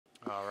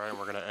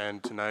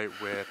tonight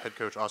with head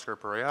coach Oscar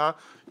Pareja.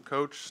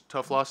 Coach,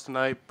 tough loss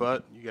tonight,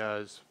 but you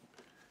guys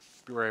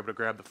were able to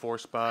grab the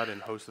 4th spot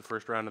and host the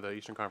first round of the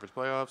Eastern Conference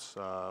playoffs.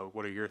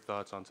 What are your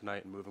thoughts on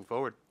tonight and moving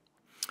forward?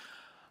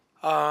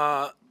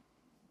 Yeah,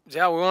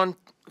 we want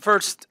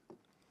first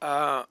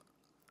to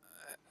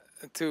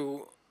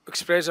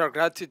express our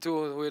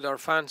gratitude with our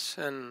fans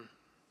and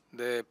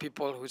the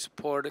people who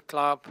support the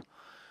club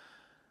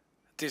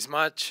this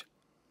much.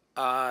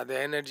 The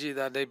energy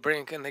that they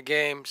bring in the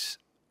games,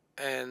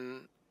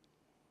 and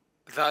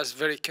that's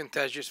very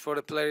contagious for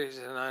the players.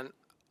 And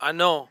I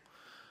know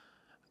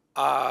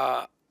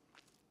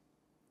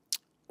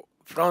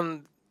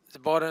from the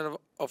bottom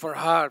of our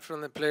heart,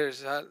 from the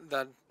players,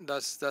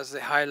 that's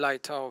the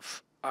highlight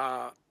of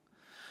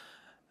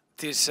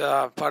this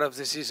part of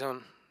the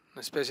season,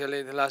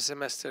 especially the last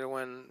semester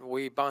when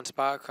we bounced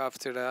back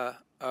after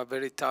a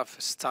very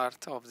tough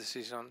start of the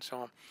season.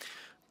 So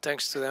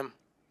thanks to them.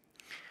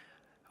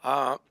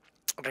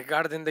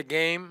 Regarding the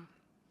game,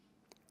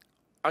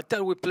 I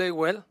thought we played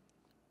well,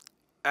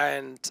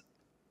 and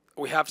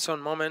we have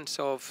some moments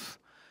of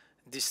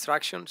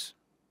distractions.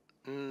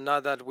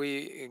 Not that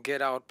we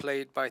get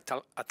outplayed by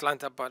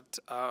Atlanta, but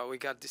we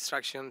got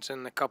distractions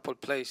in a couple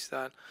plays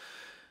that,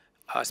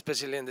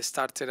 especially in the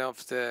start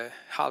of the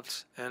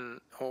halves, and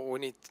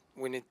we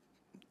need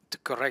to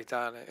correct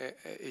that.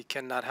 It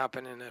cannot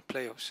happen in the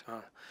playoffs.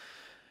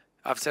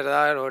 After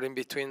that, or in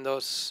between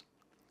those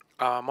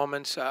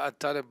moments, I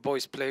thought the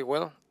boys played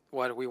well,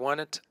 what we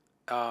wanted.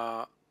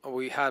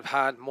 We have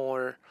had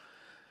more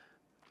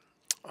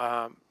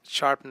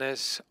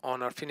sharpness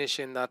on our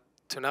finishing that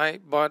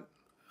tonight, but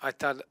I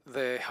thought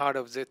the heart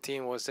of the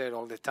team was there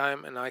all the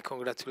time, and I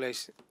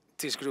congratulate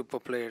this group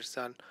of players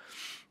that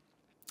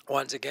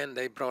once again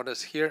they brought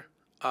us here.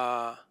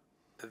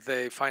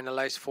 They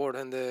finalized 4th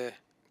in the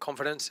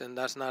conference, and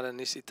that's not an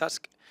easy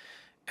task.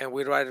 And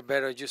we'd rather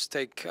better just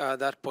take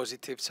that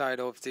positive side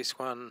of this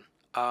one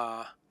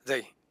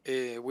day.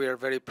 We are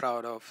very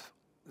proud of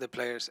the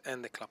players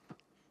and the club.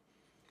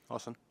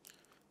 Awesome.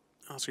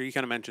 Oscar, you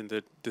kind of mentioned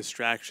the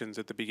distractions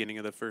at the beginning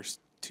of the first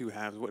 2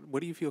 halves.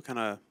 What do you feel kind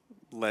of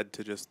led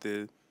to just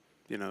the,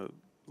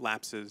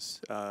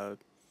 lapses, for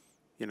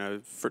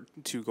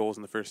 2 goals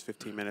in the first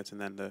 15 minutes and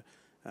then the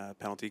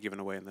penalty given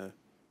away in the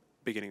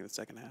beginning of the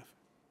second half?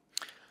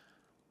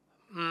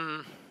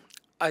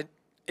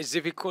 It's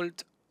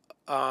difficult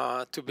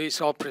to be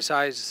so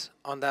precise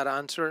on that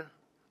answer.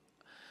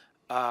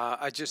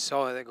 I just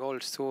saw the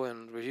goals too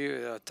and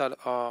review. I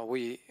thought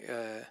we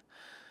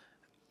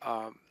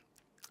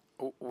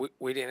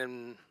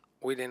didn't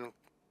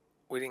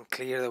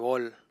clear the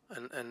ball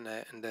in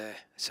the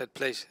set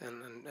place.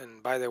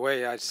 And by the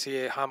way, I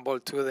see a handball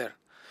too there.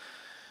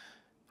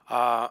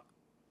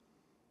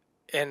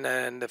 And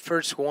then the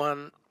first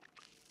one,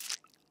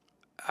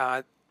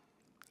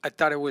 I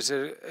thought it was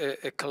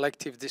a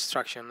collective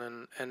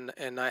distraction,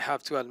 and I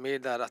have to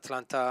admit that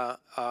Atlanta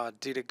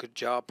did a good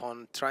job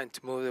on trying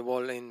to move the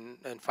ball in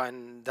and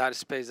find that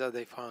space that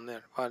they found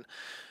there. But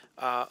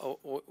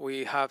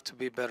we have to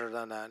be better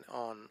than that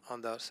on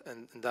those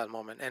in that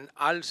moment, and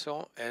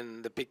also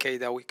in the PK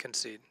that we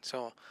concede.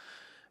 So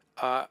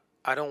I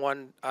don't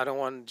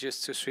want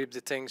just to sweep the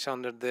things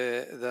under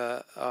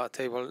the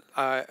table.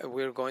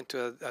 We're going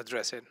to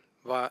address it,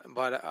 but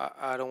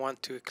I don't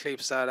want to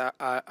eclipse that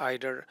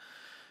either.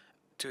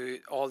 To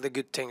all the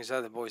good things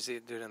that the boys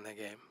did during the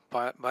game,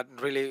 but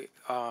really,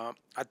 I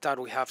thought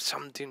we have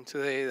something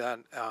today that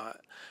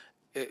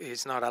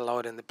is not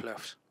allowed in the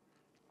playoffs.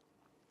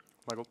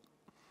 Michael?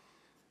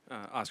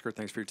 Oscar,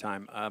 thanks for your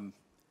time.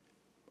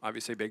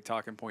 Obviously, a big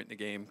talking point in the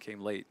game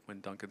came late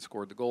when Duncan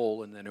scored the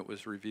goal, and then it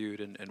was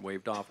reviewed and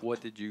waved off. What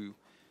did you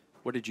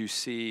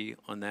see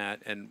on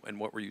that, and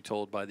what were you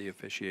told by the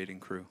officiating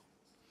crew?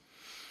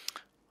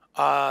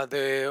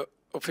 The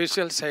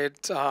officials said,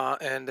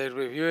 and they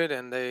reviewed,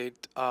 and they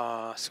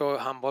saw a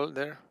handball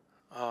there.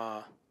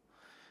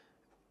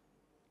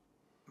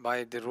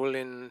 By the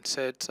ruling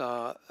said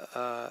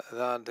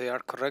that they are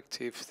correct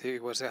if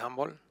it was a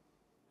handball.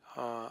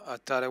 I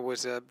thought it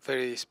was a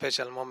very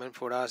special moment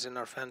for us and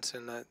our fans,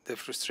 and the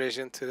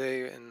frustration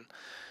today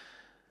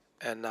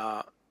and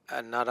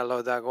not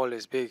allow that goal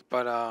is big,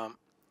 but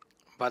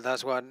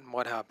that's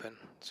what happened.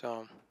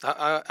 So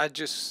I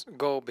just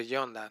go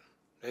beyond that.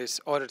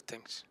 There's other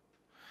things.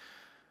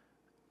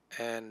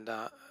 And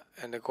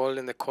the goal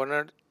in the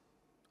corner,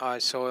 I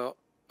saw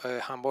a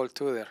handball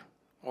too there.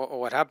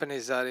 What happened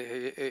is that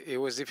it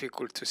was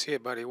difficult to see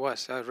it, but it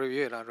was. I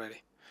reviewed it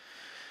already.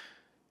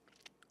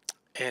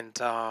 And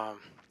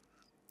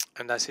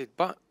that's it.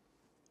 But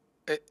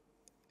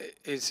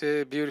it's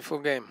a beautiful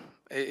game.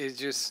 It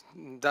just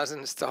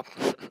doesn't stop.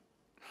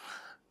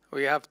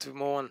 We have to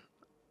move on.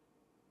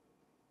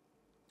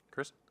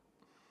 Chris?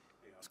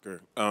 Hey,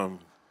 Oscar.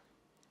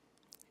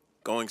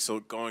 Going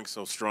so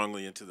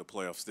strongly into the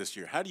playoffs this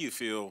year, how do you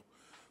feel?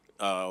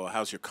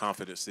 How's your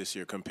confidence this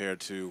year compared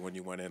to when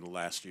you went in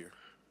last year?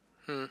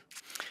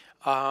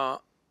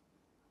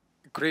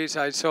 Chris,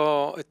 I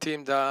saw a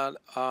team that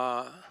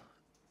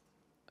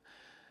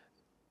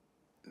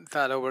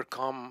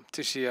overcome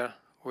this year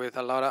with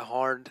a lot of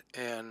heart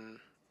and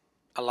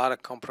a lot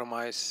of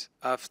compromise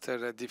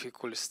after a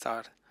difficult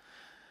start.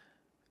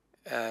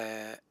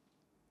 It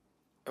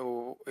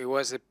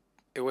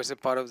was a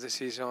part of the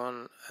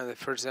season and the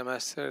first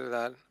semester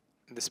that,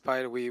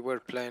 despite we were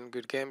playing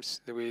good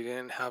games, that we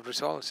didn't have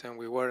results, and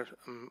we were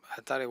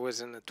I thought it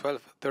was in the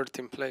 12th,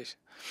 13th place.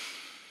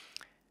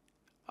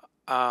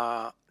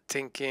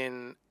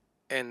 Thinking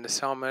in the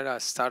summer,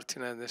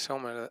 starting in the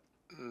summer,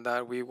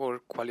 that we were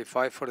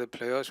qualified for the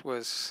playoffs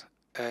was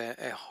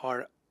a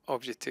hard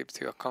objective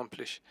to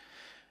accomplish,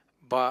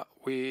 but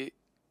we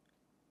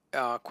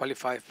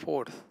qualified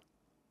fourth,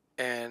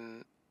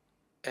 and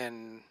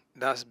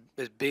that's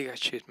a big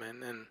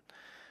achievement.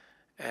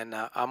 And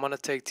I'm gonna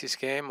take this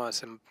game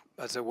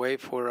as a way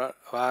for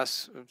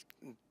us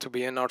to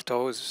be in our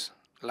toes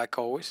like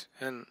always,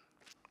 and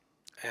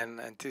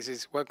this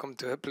is welcome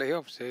to the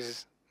playoffs.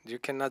 You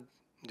cannot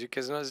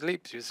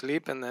sleep. You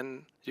sleep, and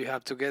then you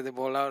have to get the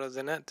ball out of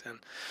the net.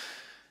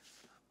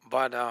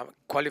 But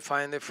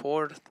qualifying the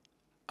fourth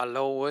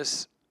allow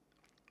us,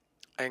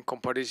 in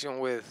comparison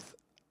with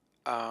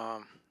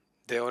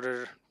the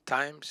other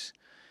times,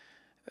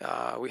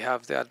 we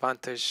have the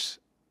advantage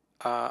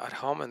at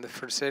home in the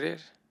first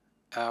series.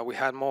 We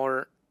had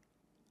more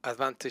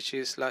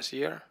advantages last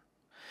year,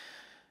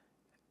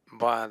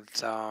 but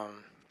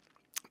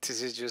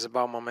this is just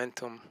about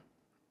momentum.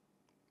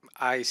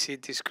 I see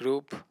this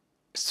group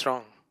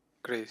strong,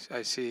 Chris.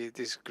 I see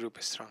this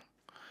group strong,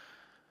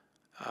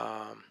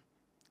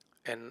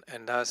 and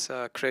that's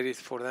credit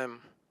for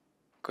them,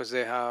 because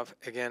they have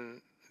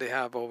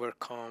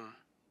overcome,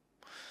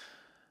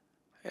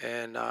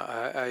 and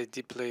I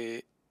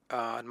deeply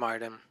admire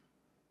them.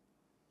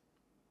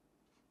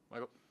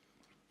 Michael?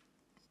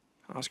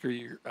 Oscar,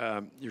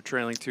 you're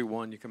trailing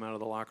 2-1. You come out of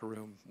the locker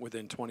room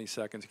within 20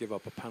 seconds, give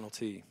up a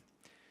penalty,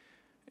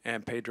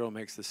 and Pedro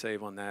makes the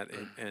save on that.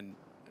 And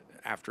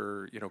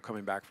after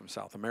coming back from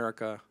South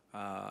America,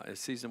 a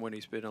season when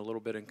he's been a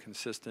little bit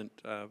inconsistent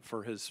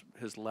for his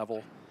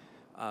level,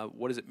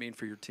 what does it mean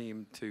for your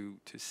team to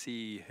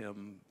see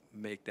him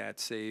make that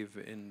save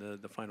in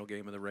the final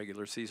game of the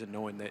regular season,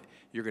 knowing that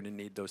you're going to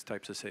need those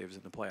types of saves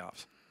in the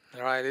playoffs?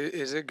 Right, it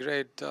is a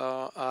great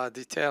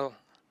detail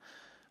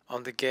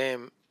on the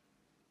game,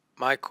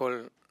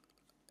 Michael,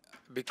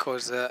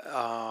 because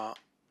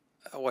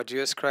what you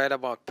described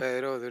about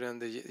Pedro during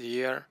the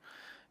year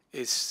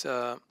is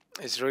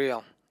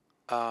real.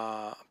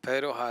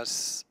 Pedro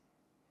has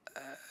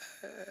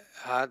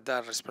had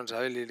that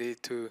responsibility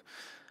to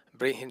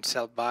bring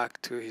himself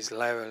back to his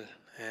level,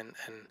 and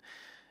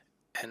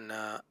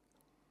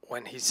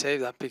when he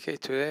saved that PK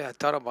today, I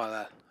thought about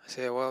that. I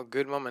said, well,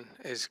 good moment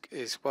is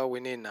what we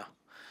need now.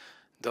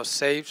 Those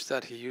saves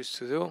that he used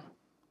to do,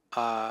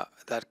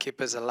 that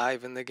keep us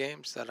alive in the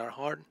games that are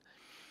hard,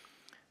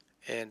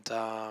 and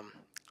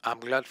I'm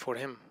glad for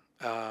him.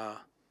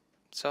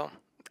 So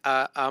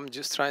I'm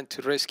just trying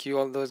to rescue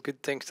all those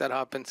good things that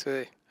happened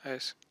today.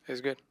 It's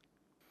good.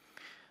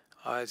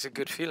 It's a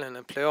good feeling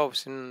in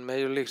playoffs in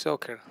Major League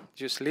Soccer.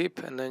 You sleep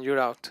and then you're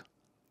out.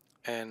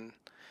 And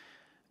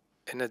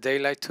in a day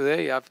like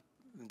today,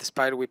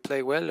 despite we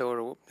play well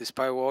or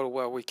despite all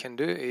what we can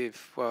do,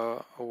 if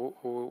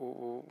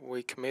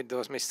we commit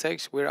those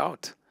mistakes, we're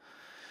out.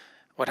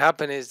 What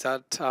happened is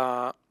that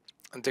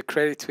the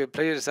credit to the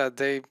players that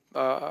they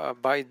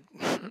buy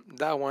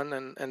that one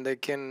and they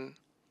can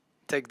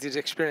take this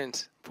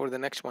experience for the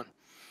next one.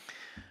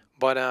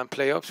 But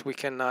playoffs, we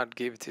cannot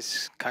give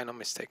this kind of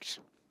mistakes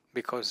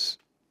because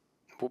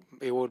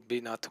it would be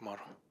not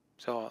tomorrow.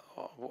 So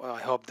I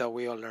hope that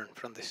we all learn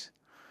from this.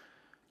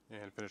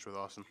 And finish with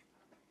Austin.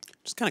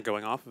 Just kind of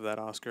going off of that,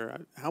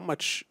 Oscar, how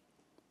much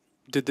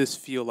did this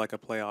feel like a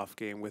playoff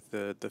game with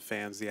the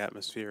fans, the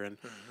atmosphere, and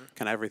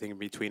kind of everything in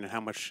between? And how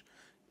much,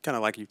 kind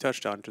of like you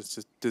touched on,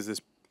 just does this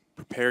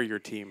prepare your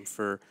team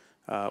for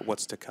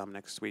what's to come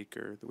next week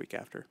or the week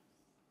after?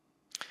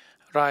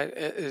 Right,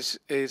 it's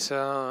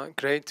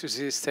great to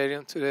see the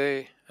stadium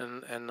today,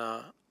 and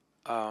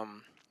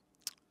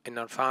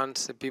our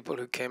fans, the people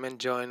who came and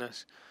joined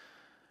us,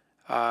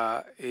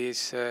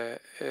 is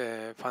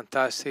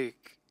fantastic.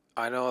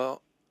 I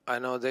know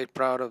they're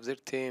proud of their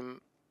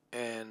team,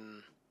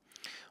 and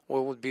we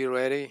will be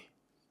ready.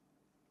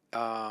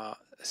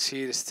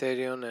 See the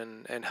stadium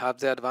and have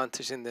the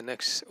advantage in the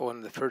next or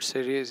in the first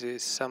series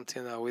is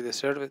something that we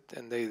deserve it,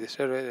 and they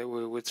deserve it.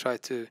 We will try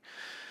to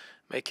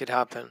make it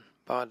happen.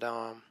 But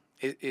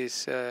it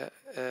is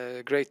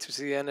great to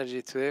see the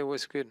energy today. It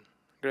was good.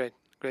 Great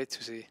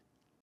to see.